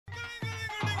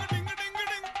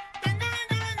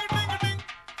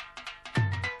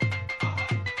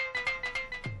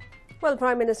Well,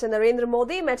 Prime Minister Narendra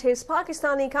Modi met his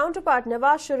Pakistani counterpart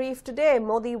Nawaz Sharif today.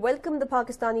 Modi welcomed the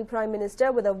Pakistani Prime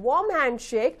Minister with a warm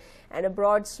handshake and a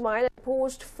broad smile and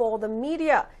posed for the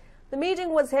media. The meeting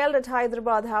was held at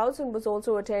Hyderabad House and was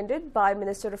also attended by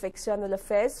Minister of External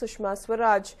Affairs Sushma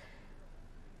Swaraj.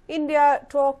 India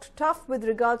talked tough with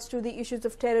regards to the issues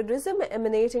of terrorism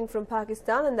emanating from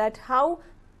Pakistan and that how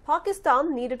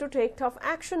Pakistan needed to take tough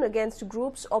action against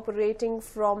groups operating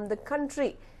from the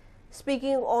country.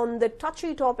 Speaking on the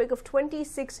touchy topic of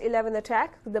 26/11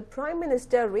 attack, the Prime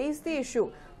Minister raised the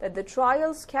issue that the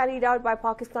trials carried out by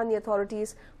Pakistani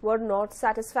authorities were not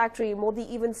satisfactory. Modi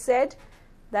even said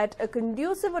that a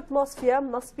conducive atmosphere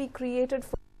must be created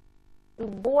for to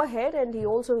go ahead, and he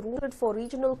also ruled for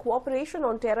regional cooperation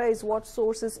on terror is what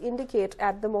sources indicate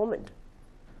at the moment.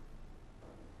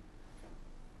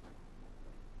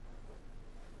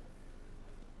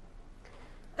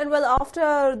 And well,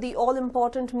 after the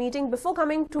all-important meeting, before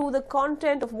coming to the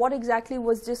content of what exactly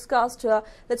was discussed,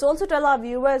 let's also tell our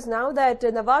viewers now that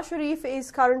Nawaz Sharif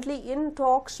is currently in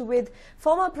talks with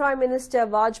former Prime Minister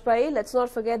Vajpayee. Let's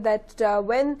not forget that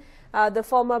when the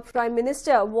former Prime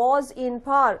Minister was in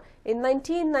power in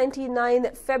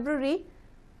 1999 February,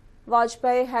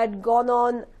 Vajpayee had gone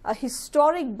on a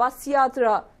historic bus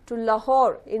yatra to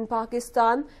Lahore in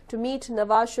Pakistan to meet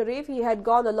Nawaz Sharif. He had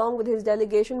gone along with his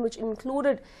delegation, which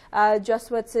included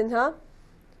Jaswant Sinha.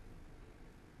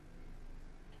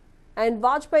 And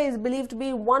Vajpayee is believed to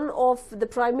be one of the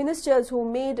prime ministers who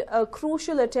made a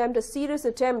crucial attempt, a serious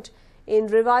attempt in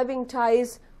reviving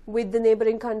ties with the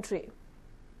neighboring country.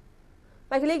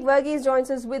 My colleague Verghese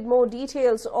joins us with more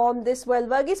details on this. Well,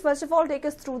 Verghese, first of all, take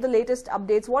us through the latest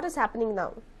updates. What is happening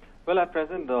now? Well, at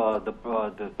present, the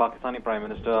Pakistani Prime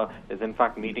Minister is in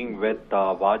fact meeting with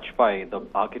Vajpayee, the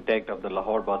architect of the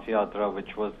Lahore Bus Yatra,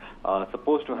 which was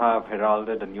supposed to have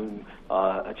heralded a new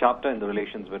chapter in the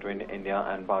relations between India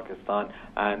and Pakistan.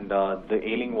 And the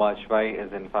ailing Vajpayee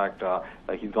is in fact,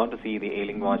 he's gone to see the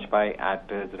ailing Vajpayee at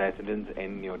his residence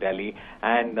in New Delhi.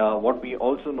 And what we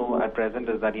also know at present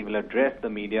is that he will address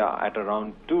the media at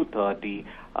around 2:30.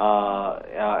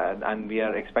 And we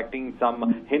are expecting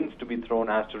some hints to be thrown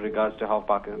as to regards to how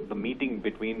the meeting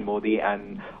between Modi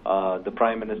and the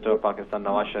Prime Minister of Pakistan,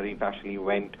 Nawaz Sharif, actually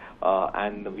went,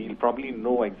 and we'll probably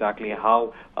know exactly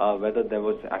how, whether there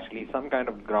was actually some kind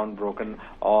of ground broken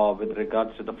with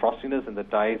regards to the frostiness in the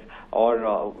ties,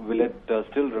 or will it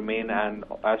still remain, and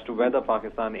as to whether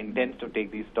Pakistan intends to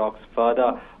take these talks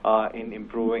further in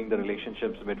improving the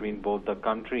relationships between both the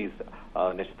countries,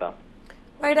 Nishita.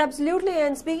 Right, absolutely.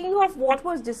 And speaking of what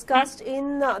was discussed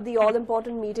in the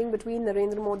all-important meeting between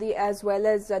Narendra Modi as well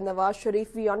as Nawaz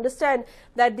Sharif, we understand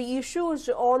that the issues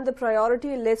on the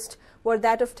priority list were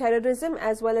that of terrorism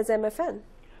as well as MFN.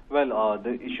 Well,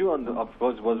 the issue, of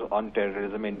course, was on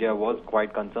terrorism. India was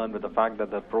quite concerned with the fact that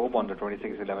the probe on the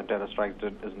 26/11 terror strikes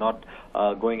is not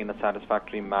going in a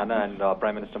satisfactory manner, and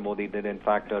Prime Minister Modi did, in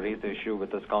fact, raise the issue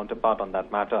with his counterpart on that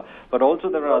matter. But also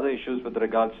there are other issues with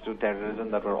regards to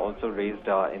terrorism that were also raised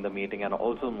in the meeting, and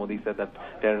also Modi said that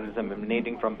terrorism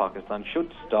emanating from Pakistan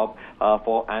should stop,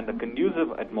 and a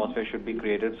conducive atmosphere should be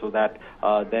created so that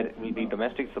there will be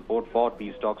domestic support for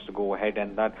peace talks to go ahead,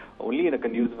 and that only in a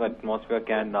conducive atmosphere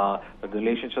can the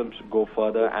relationships go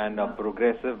further and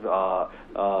progress in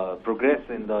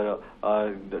the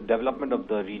development of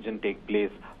the region take place,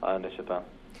 Nishita.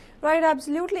 Right,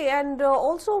 absolutely. And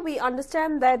also we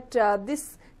understand that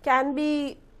this can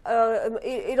be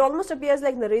it almost appears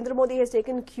like Narendra Modi has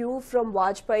taken cue from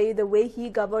Vajpayee, the way he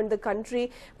governed the country,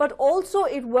 but also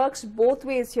it works both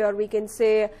ways here, we can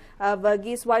say,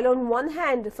 Verghese. While on one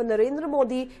hand, for Narendra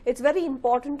Modi, it's very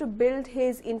important to build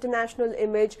his international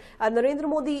image. Narendra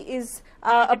Modi is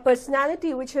a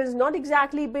personality which has not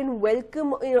exactly been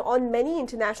welcome on many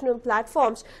international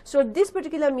platforms. So this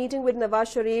particular meeting with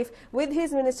Nawaz Sharif, with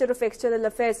his Minister of External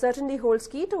Affairs, certainly holds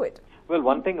key to it. Well,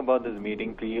 one thing about this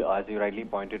meeting, as you rightly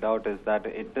pointed out, is that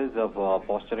it is of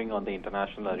posturing on the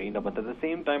international arena, but at the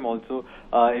same time also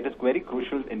it is very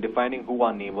crucial in defining who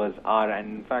our neighbors are.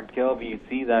 And in fact, here we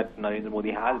see that Narendra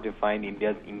Modi has defined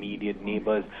India's immediate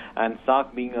neighbors, and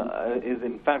SAARC is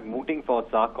in fact mooting for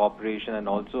SAARC cooperation, and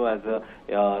also as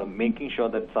making sure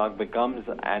that SAARC becomes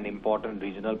an important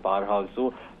regional powerhouse.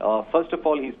 So first of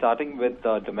all, he's starting with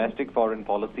domestic foreign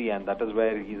policy, and that is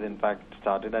where he's in fact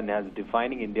started, and has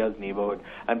defining India's neighborhood.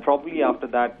 And probably after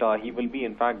that, he will be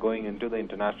in fact fact going into the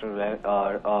international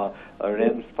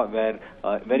realms where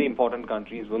very important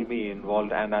countries will be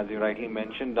involved. And as you rightly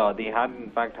mentioned, they had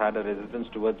in fact had a resistance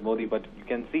towards Modi, but you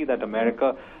can see that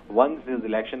America, once his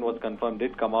election was confirmed,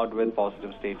 did come out with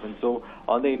positive statements. So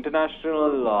on the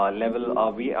international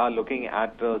level, we are looking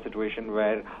at a situation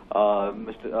where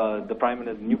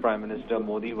the new Prime Minister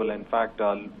Modi will in fact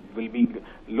will be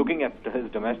looking at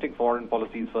his domestic foreign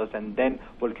policies first, and then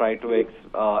will try to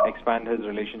expand his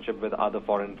relationship with other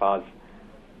foreign powers.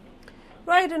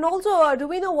 Right, and also, do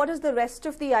we know what is the rest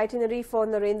of the itinerary for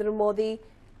Narendra Modi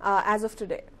as of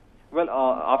today? Well,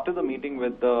 after the meeting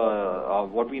with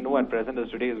what we know at present is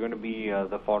today is going to be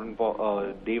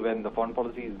the day when the foreign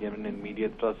policy is given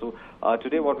immediate thrust. So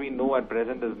today what we know at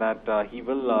present is that he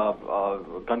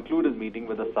will conclude his meeting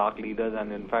with the SAARC leaders,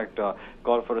 and in fact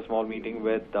call for a small meeting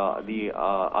with the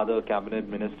other cabinet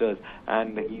ministers.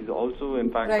 And he's also in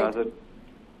fact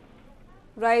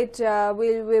Right,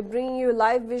 we're bringing you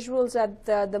live visuals at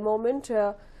the moment.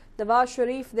 Nawaz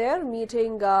Sharif there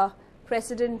meeting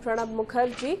President Pranab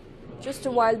Mukherjee. Just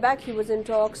a while back, he was in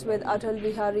talks with Atal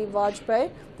Bihari Vajpayee,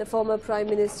 the former Prime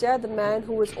Minister, the man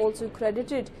who was also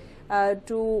credited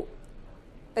to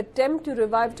attempt to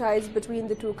revive ties between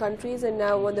the two countries, and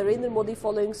now Narendra Modi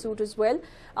following suit as well.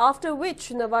 After which,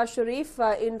 Nawaz Sharif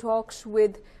in talks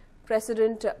with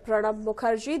President Pranab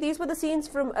Mukherjee. These were the scenes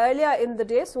from earlier in the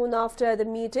day, soon after the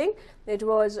meeting. It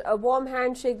was a warm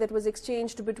handshake that was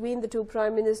exchanged between the two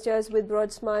prime ministers with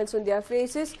broad smiles on their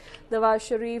faces. Nawaz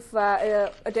Sharif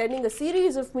attending a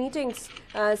series of meetings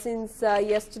since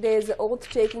yesterday's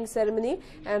oath-taking ceremony,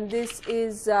 and this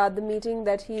is the meeting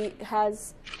that he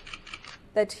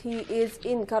is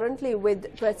in currently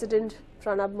with President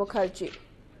Pranab Mukherjee.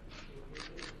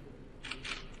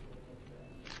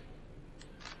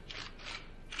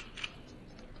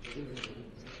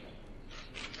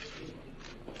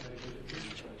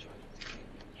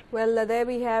 Well, there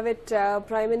we have it.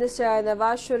 Prime Minister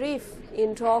Nawaz Sharif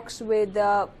in talks with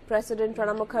President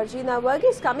Pranab Mukherjee. Now,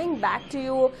 Varghese, coming back to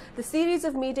you, the series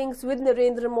of meetings with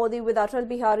Narendra Modi, with Atal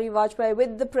Bihari Vajpayee,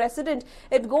 with the President,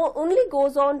 it only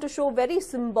goes on to show very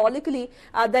symbolically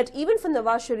that even for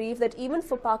Nawaz Sharif, that even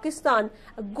for Pakistan,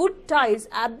 good ties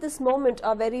at this moment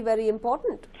are very, very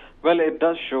important. Well, it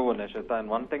does show, Nishita, and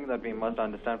one thing that we must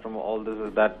understand from all this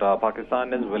is that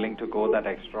Pakistan is willing to go that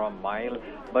extra mile,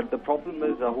 but the problem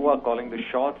is who are calling the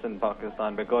shots in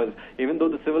Pakistan, because even though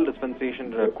the civil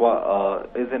dispensation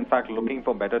is in fact looking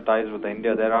for better ties with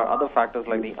India, there are other factors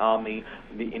like the army,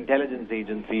 the intelligence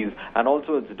agencies, and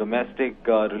also its domestic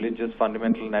religious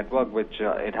fundamental network which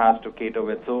it has to cater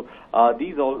with. So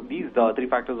these three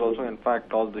factors also in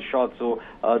fact call the shots. So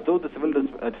though the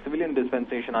civilian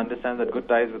dispensation understands that good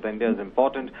ties with India is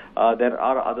important, there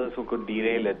are others who could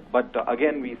derail it. But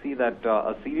again, we see that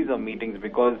a series of meetings,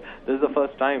 because this is the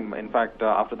first time, in fact,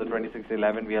 after the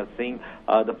 26/11, we are seeing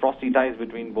the frosty ties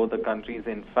between both the countries,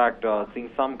 in fact, seeing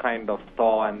some kind of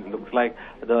thaw, and looks like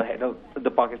the head of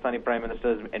the Pakistani Prime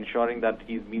Minister is ensuring that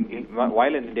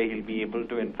while in India, he'll be able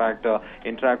to, in fact,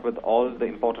 interact with all the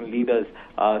important leaders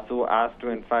so as to,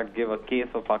 in fact, give a case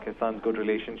for Pakistan's good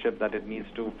relationship that it needs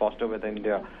to foster with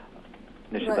India.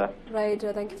 Right.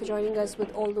 Thank you for joining us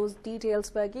with all those details,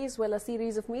 Varghese. Well, a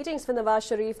series of meetings for Nawaz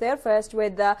Sharif there, first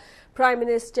with Prime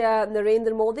Minister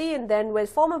Narendra Modi, and then with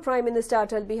former Prime Minister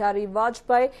Atal Bihari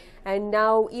Vajpayee, and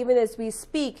now, even as we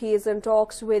speak, he is in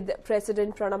talks with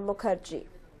President Pranab Mukherjee.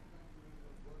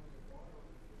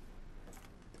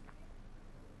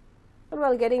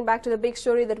 Well, getting back to the big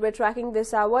story that we're tracking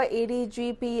this hour,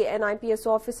 ADGP and IPS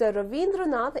officer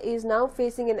Ravindranath is now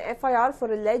facing an FIR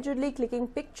for allegedly clicking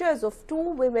pictures of two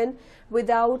women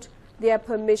without their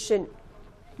permission.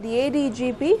 The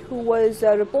ADGP, who was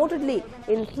reportedly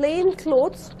in plain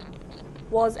clothes,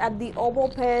 was at the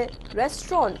Obope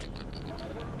restaurant,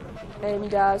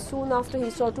 and soon after he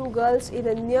saw two girls in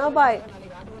a nearby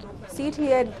seat, he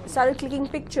had started clicking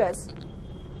pictures.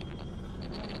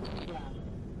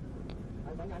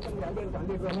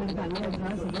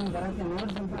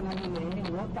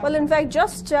 Well, in fact,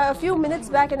 just a few minutes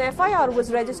back, an FIR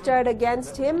was registered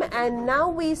against him, and now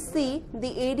we see the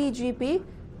ADGP,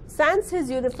 sans his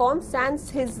uniform, sans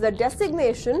his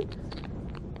designation,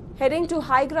 heading to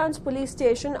High Grounds Police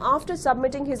Station after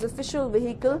submitting his official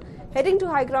vehicle, heading to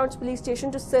High Grounds Police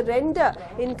Station to surrender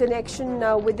in connection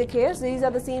with the case. These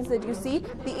are the scenes that you see.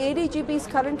 The ADGP is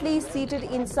currently seated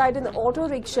inside an auto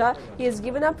rickshaw. He has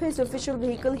given up his official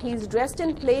vehicle. He is dressed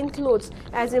in plain clothes,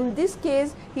 as in this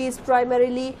case he is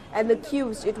primarily an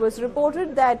accused. It was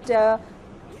reported that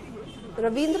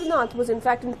Ravindranath was in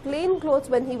fact in plain clothes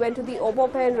when he went to the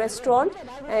Obope restaurant,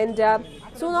 and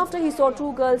Soon after, he saw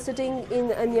two girls sitting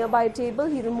in a nearby table.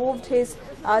 He removed his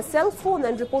cell phone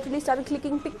and reportedly started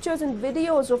clicking pictures and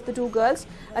videos of the two girls.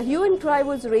 A hue and cry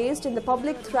was raised and the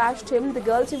public thrashed him. The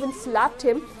girls even slapped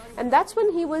him, and that's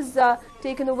when he was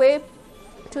taken away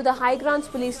to the High Grounds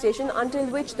police station, until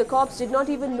which the cops did not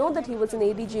even know that he was an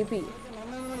ADGP.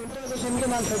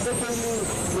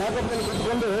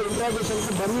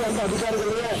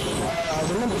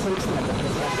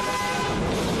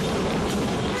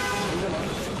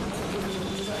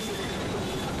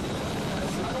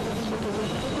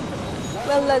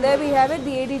 Well, there we have it.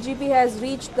 The ADGP has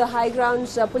reached the High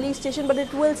Grounds police station, but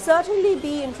it will certainly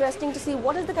be interesting to see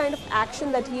what is the kind of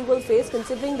action that he will face,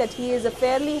 considering that he is a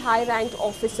fairly high-ranked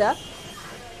officer.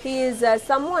 He is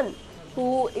someone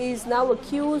who is now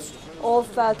accused of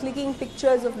clicking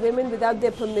pictures of women without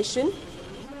their permission.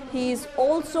 He is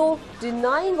also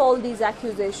denying all these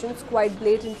accusations quite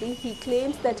blatantly. He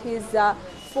claims that his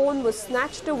phone was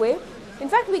snatched away. In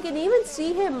fact, we can even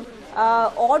see him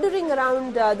ordering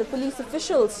around the police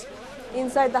officials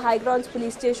inside the High Grounds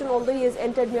police station, although he has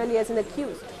entered merely as an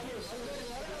accused.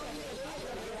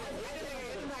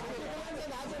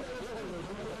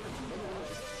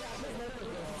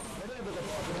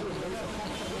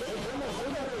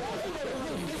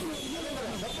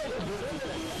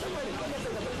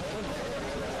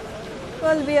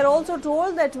 Well, we are also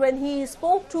told that when he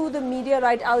spoke to the media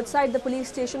right outside the police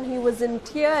station, he was in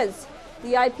tears.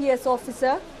 The IPS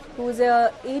officer, who is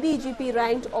a ADGP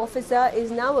ranked officer, is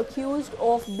now accused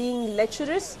of being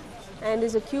lecherous and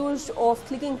is accused of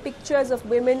clicking pictures of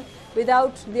women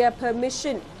without their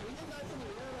permission.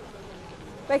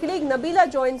 My colleague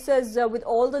Nabila joins us with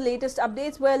all the latest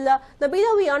updates. Well,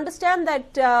 Nabila, we understand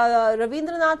that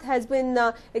Ravindranath has been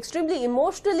extremely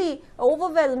emotionally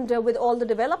overwhelmed with all the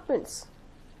developments.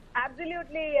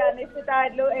 Absolutely,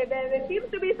 Nishita. There seems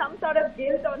to be some sort of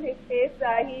guilt on his face.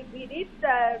 He reached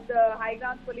the High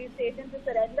Grounds police station to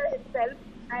surrender himself,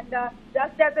 and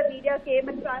just as the media came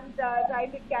in front,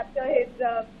 trying to capture his,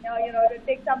 to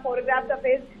take some photographs of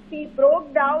his, he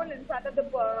broke down in front of the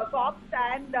cops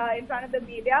and in front of the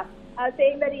media,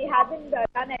 saying that he hasn't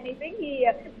done anything. He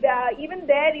even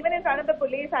in front of the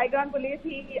police, High Ground police,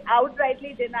 he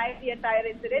outrightly denied the entire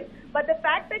incident. But the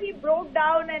fact that he broke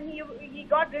down and he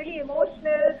got really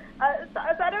emotional,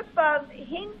 sort of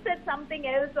hints at something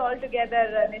else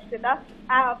altogether, Nishita.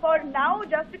 For now,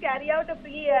 just to carry out a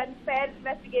free and fair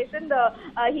investigation,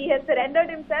 he has surrendered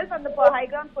himself, and the High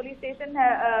Ground police station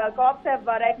cops have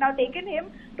right now taken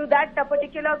him to that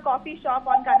particular coffee shop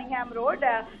on Cunningham Road,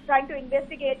 trying to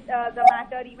investigate the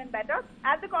matter even better.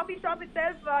 At the coffee shop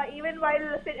itself, even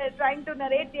while trying to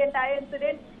narrate the entire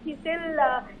incident, he still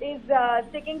is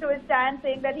sticking to his stand,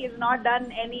 saying that he has not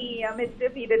done any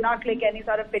mischief. He did not click any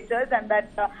sort of pictures, and that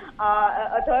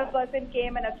a third person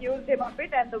came and accused him of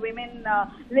it, and the women,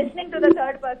 listening to the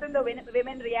third person, the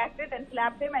women reacted and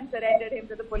slapped him and surrendered him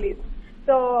to the police.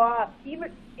 So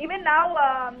even now,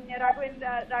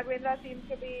 Raghavendra seems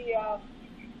to be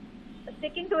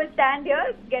sticking to his stand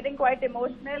here, getting quite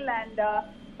emotional, and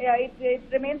it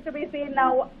remains to be seen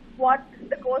now what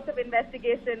the course of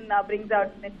investigation brings out,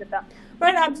 Nishita.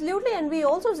 Right, absolutely. And we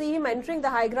also see him entering the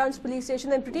High Grounds police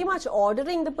station and pretty much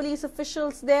ordering the police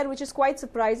officials there, which is quite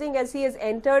surprising, as he has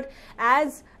entered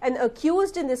as an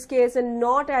accused in this case and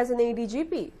not as an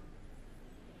ADGP.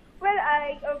 Well,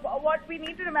 what we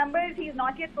need to remember is he's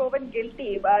not yet proven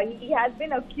guilty. He has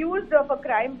been accused of a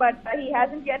crime, but he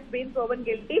hasn't yet been proven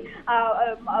guilty.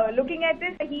 Looking at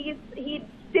this, he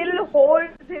still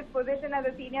holds his position as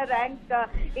a senior ranked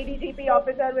ADGP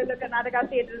officer with the Karnataka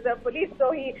State Reserve Police.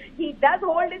 So he does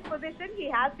hold his position. He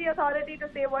has the authority to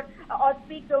say what or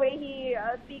speak the way he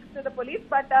speaks to the police.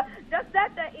 But just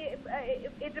that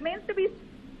it remains to be.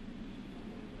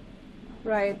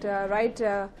 Right.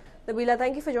 Nabila,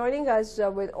 thank you for joining us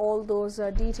with all those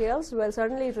details. Well,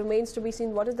 certainly it remains to be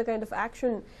seen what is the kind of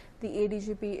action the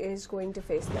ADGP is going to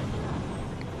face then.